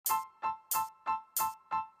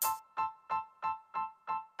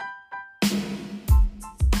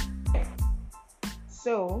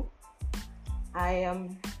So, I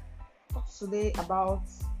am talk today about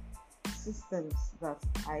systems that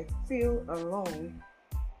I feel are wrong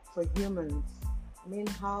for humans. I mean,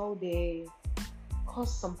 how they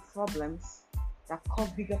cause some problems that cause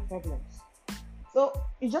bigger problems. So,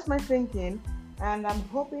 it's just my thinking, and I'm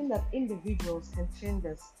hoping that individuals can change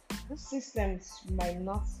this. These systems might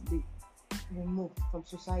not be removed from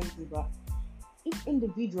society, but if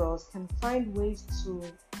individuals can find ways to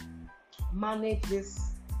manage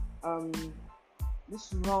um,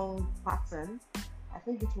 this wrong pattern, I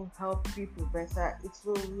think it will help people better. It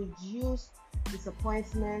will reduce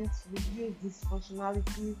disappointment, reduce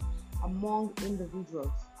dysfunctionality among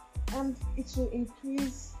individuals, and it will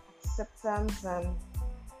increase acceptance and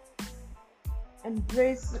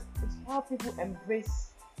embrace. It's how people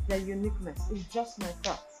embrace their uniqueness. It's just my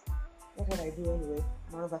thoughts. That's what I do anyway.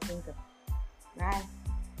 I'm an overthinker. Bye.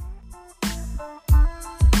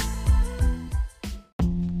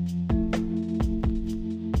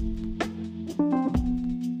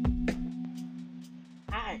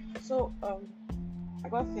 Hi. I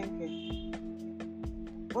got thinking.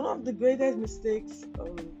 One of the greatest mistakes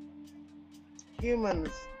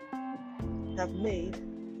humans have made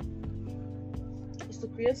is to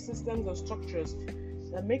create systems or structures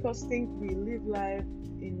that make us think we live life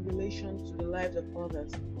in relation to the lives of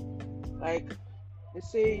others. Like they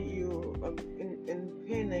say, here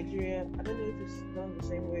in Nigeria, I don't know if it's done the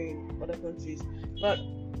same way in other countries, but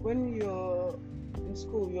when you're in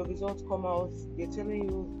school, your results come out, they're telling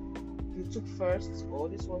you took first, or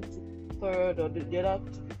this one took third, or the other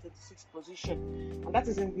took the 36th position, and that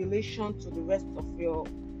is in relation to the rest of your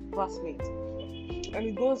classmates. And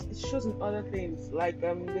it shows in other things, like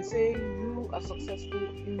they say you are successful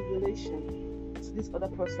in relation to this other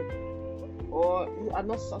person, or you are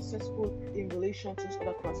not successful in relation to this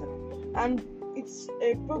other person. And it's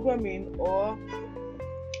a programming, or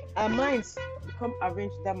our minds become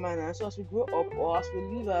arranged that manner. So as we grow up, or as we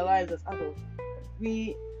live our lives as adults,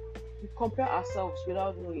 we we compare ourselves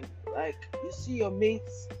without knowing. Like you see your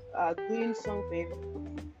mates are doing something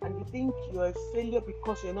and you think you're a failure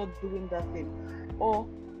because you're not doing that thing. Or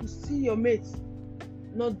you see your mates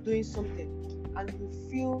not doing something and you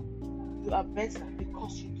feel you are better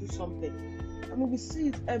because you do something. I mean, we see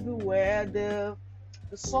it everywhere. The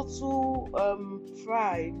subtle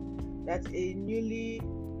pride that a newly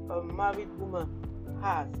married woman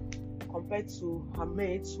has compared to her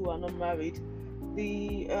mates who are not married.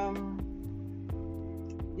 The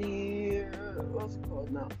what's it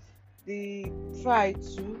called now? The pride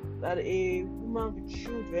too that a woman with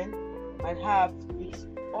children might have with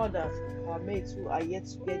others, her mates who are yet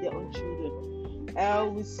to get their own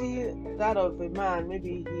children. We see that of a man.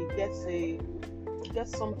 Maybe he gets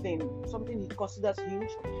something he considers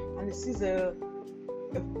huge, and he sees a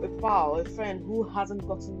pal, a friend who hasn't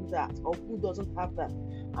gotten that or who doesn't have that,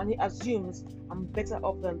 and he assumes I'm better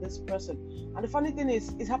off than this person. And the funny thing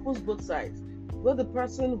is, it happens both sides. Both the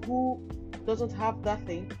person who doesn't have that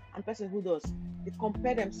thing and the person who does, they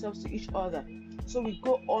compare themselves to each other. So we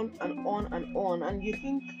go on and on and on, and you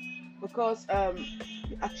think because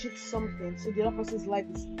you achieved something, so the other person's life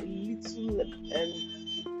is a little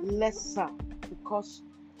lesser because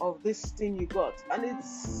of this thing you got, and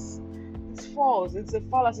it's false. It's a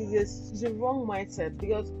fallacy. It's a wrong mindset,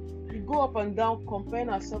 because we go up and down comparing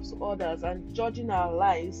ourselves to others and judging our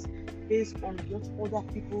lives based on what other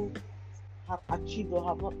people have achieved or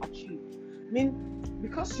have not achieved. I mean,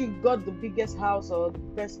 because you got the biggest house or the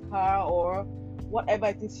best car or whatever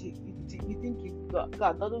it is you think you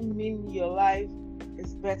got doesn't mean your life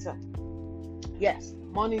is better. Yes,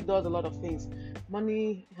 money does a lot of things.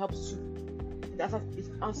 Money helps you. It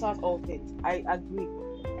answers all things. I agree.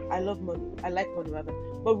 I love money. I like money rather.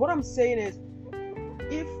 But what I'm saying is,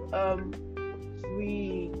 if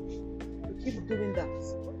we keep doing that,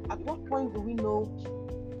 at what point do we know?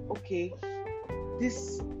 Okay,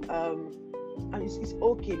 this and it's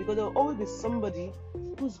okay, because there will always be somebody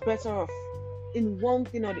who's better off in one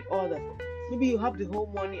thing or the other. Maybe you have the whole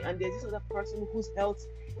money and there's this other person whose health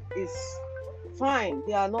is fine.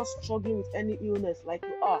 They are not struggling with any illness like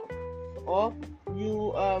you are, or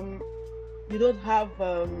you don't have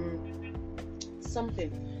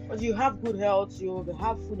something, but you have good health. You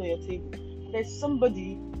have food on your table. There's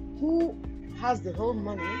somebody who has the whole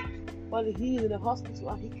money, but he is in the hospital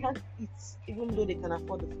and he can't eat, even though they can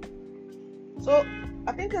afford the food. So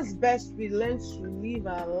I think it's best we learn to live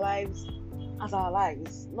our lives as our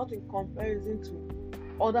lives, not in comparison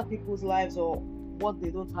to other people's lives or what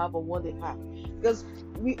they don't have or what they have. Because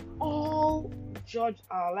we all judge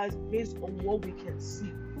our lives based on what we can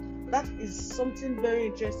see. That is something very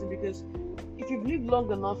interesting, because if you've lived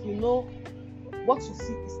long enough, you know what you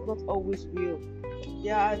see is not always real.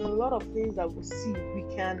 There are a lot of things that we see, we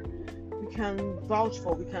can vouch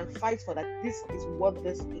for, we can fight for, that this is what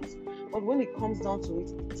this is. But when it comes down to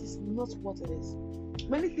it, it is not what it is.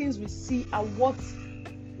 Many things we see are what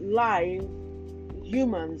life,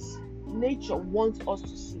 humans, nature wants us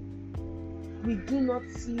to see. We do not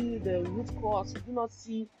see the root cause, we do not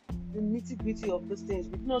see the nitty-gritty of these things,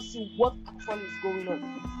 we do not see what actually is going on,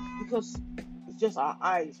 because it's just our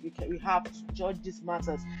eyes. We have to judge these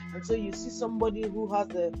matters. And so you see somebody who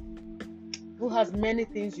has many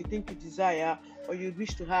things you think you desire or you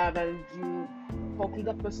wish to have, and you conclude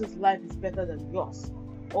that person's life is better than yours.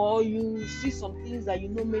 Or you see some things that you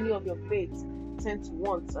know many of your mates tend to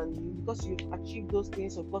want, and because you've achieved those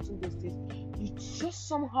things or gotten those things, you just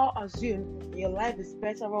somehow assume your life is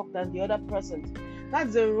better off than the other person's.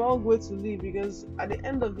 That's the wrong way to live, because at the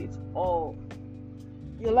end of it all,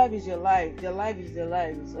 your life is your life, their life is their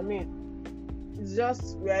lives. I mean, it's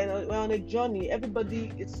just we're on a journey.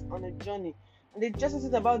 Everybody is on a journey. And the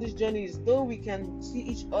justice about this journey is, though we can see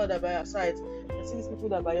each other by our sides, you can see these people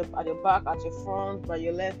that are at your back, at your front, by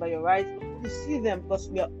your left, by your right. You see them because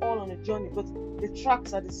we are all on a journey, but the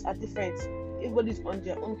tracks are different. Everybody's on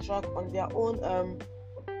their own track, on their own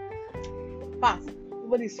path.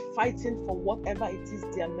 Everybody's fighting for whatever it is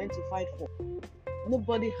they are meant to fight for.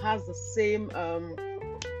 Nobody has the same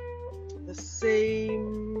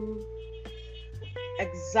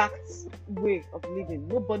exact way of living.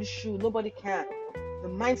 Nobody should, nobody can. The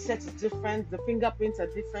mindset is different, the fingerprints are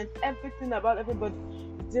different, everything about everybody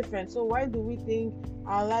is different. So why do we think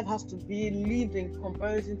our life has to be lived in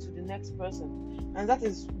comparison to the next person? And that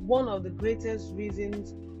is one of the greatest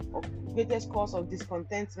reasons, or greatest cause of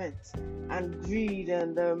discontentment and greed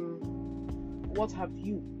and what have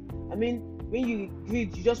you. I mean, when you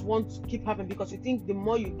greed, you just want to keep having, because you think the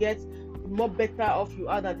more you get, the more better off you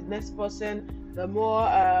are than the next person, the more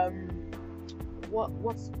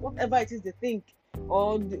whatever it is they think.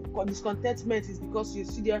 Or the discontentment is because you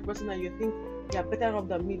see the other person and you think they are better off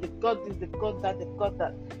than me, they've got this, they've got that, they've got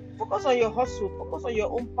that. Focus on your hustle, focus on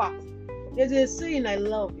your own path. There's a saying I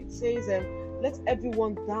love. It says, let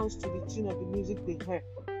everyone dance to the tune of the music they hear.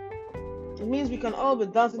 It means we can all be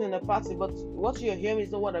dancing in a party, but what you're hearing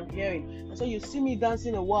is not what I'm hearing. And so you see me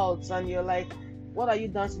dancing a waltz and you're like, what are you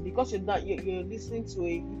dancing? Because you're listening to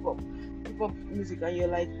a hip hop music, and you're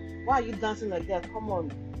like, why are you dancing like that? Come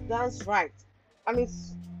on, dance right. And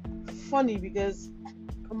it's funny because,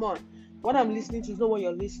 come on, what I'm listening to is not what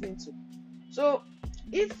you're listening to. So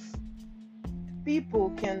if people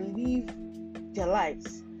can live their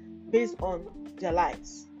lives based on their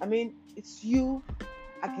lives, I mean, it's you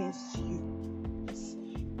against you.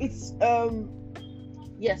 It's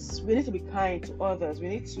yes, we need to be kind to others, we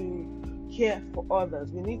need to care for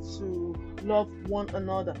others, we need to love one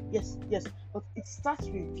another. Yes, but it starts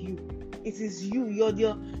with you. It is you. You're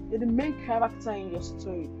the main character in your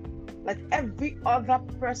story. Like every other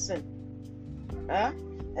person, they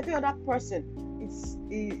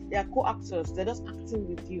are co-actors. They're just acting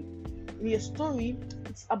with you. In your story,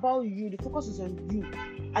 it's about you. The focus is on you.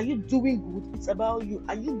 Are you doing good? It's about you.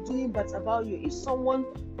 Are you doing bad? It's about you. If someone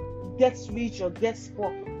gets rich or gets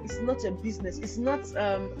poor, it's not a business. It's not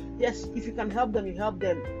yes, if you can help them, you help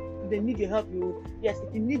them. If they need your help,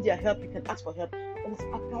 if you need their help, you can ask for help. But it's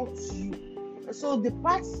about you. So the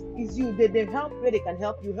part is you. They help where they can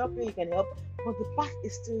help, you help where you can help, but the part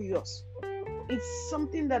is still yours. It's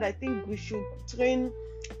something that I think we should train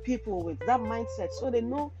people with, that mindset, so they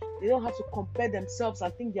know they don't have to compare themselves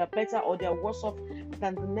and think they are better or they are worse off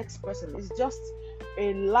than the next person. It's just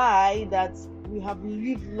a lie that we have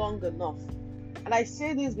lived long enough. And I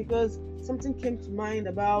say this because something came to mind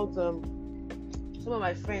about some of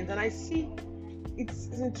my friends, and I see it's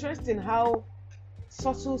interesting how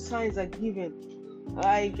subtle signs are given.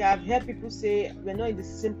 Like I've heard people say we're not in the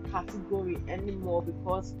same category anymore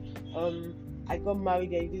because I got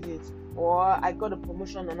married and you did it, or I got a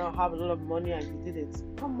promotion and now have a lot of money and you did it.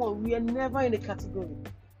 Come on, we are never in a category.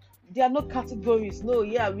 There are no categories. No,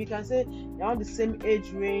 yeah, we can say they're on the same age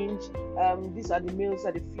range. These are the males, these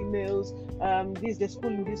are the females. They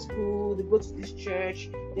school in this school, they go to this church,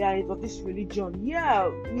 they are of this religion. Yeah,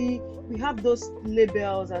 we have those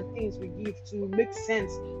labels and things we give to make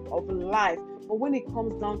sense of life. But when it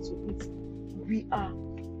comes down to it, we are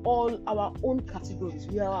all our own categories.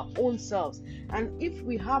 We are our own selves. And if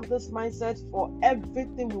we have this mindset for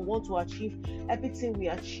everything we want to achieve, everything we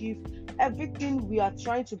achieve, everything we are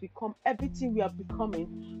trying to become, everything we are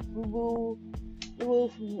becoming, we will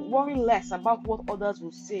worry less about what others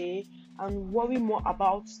will say and worry more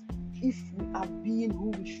about if we are being who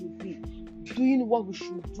we should be, doing what we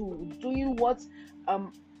should do, doing what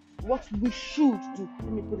what we should do.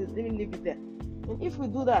 Let me leave it there. And if we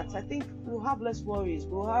do that, I think we'll have less worries.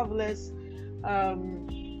 We'll have um,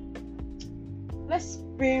 less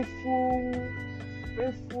painful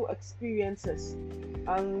experiences,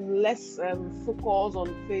 and less focus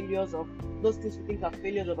on failures of those things we think are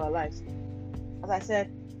failures of our lives. As I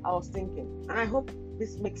said, I was thinking, and I hope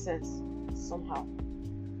this makes sense somehow.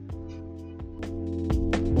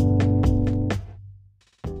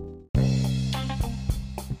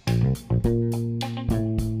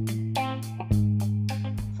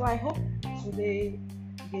 So I hope today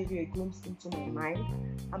gave you a glimpse into my mind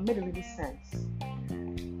and made a little sense.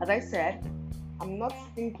 As I said, I'm not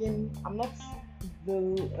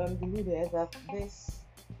deluded that this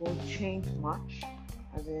will change much,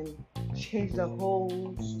 as in change the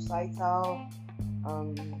whole societal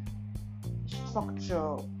um,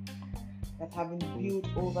 structure that have been built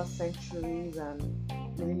over centuries and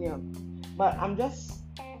millennia. But I'm just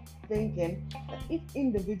thinking that if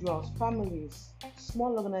individuals, families,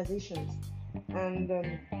 small organizations, and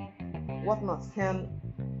whatnot can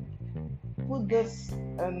put this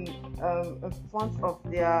in front of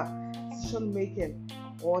their decision making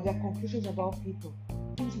or their conclusions about people,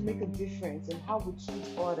 things make a difference in how we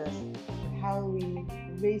treat others, and how we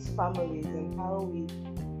raise families, and how we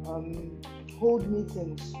hold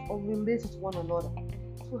meetings or relate with one another.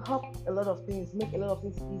 It will help a lot of things, make a lot of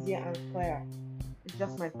things easier and clearer. It's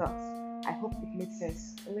just my thoughts. I hope it makes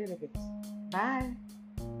sense a little bit. Bye.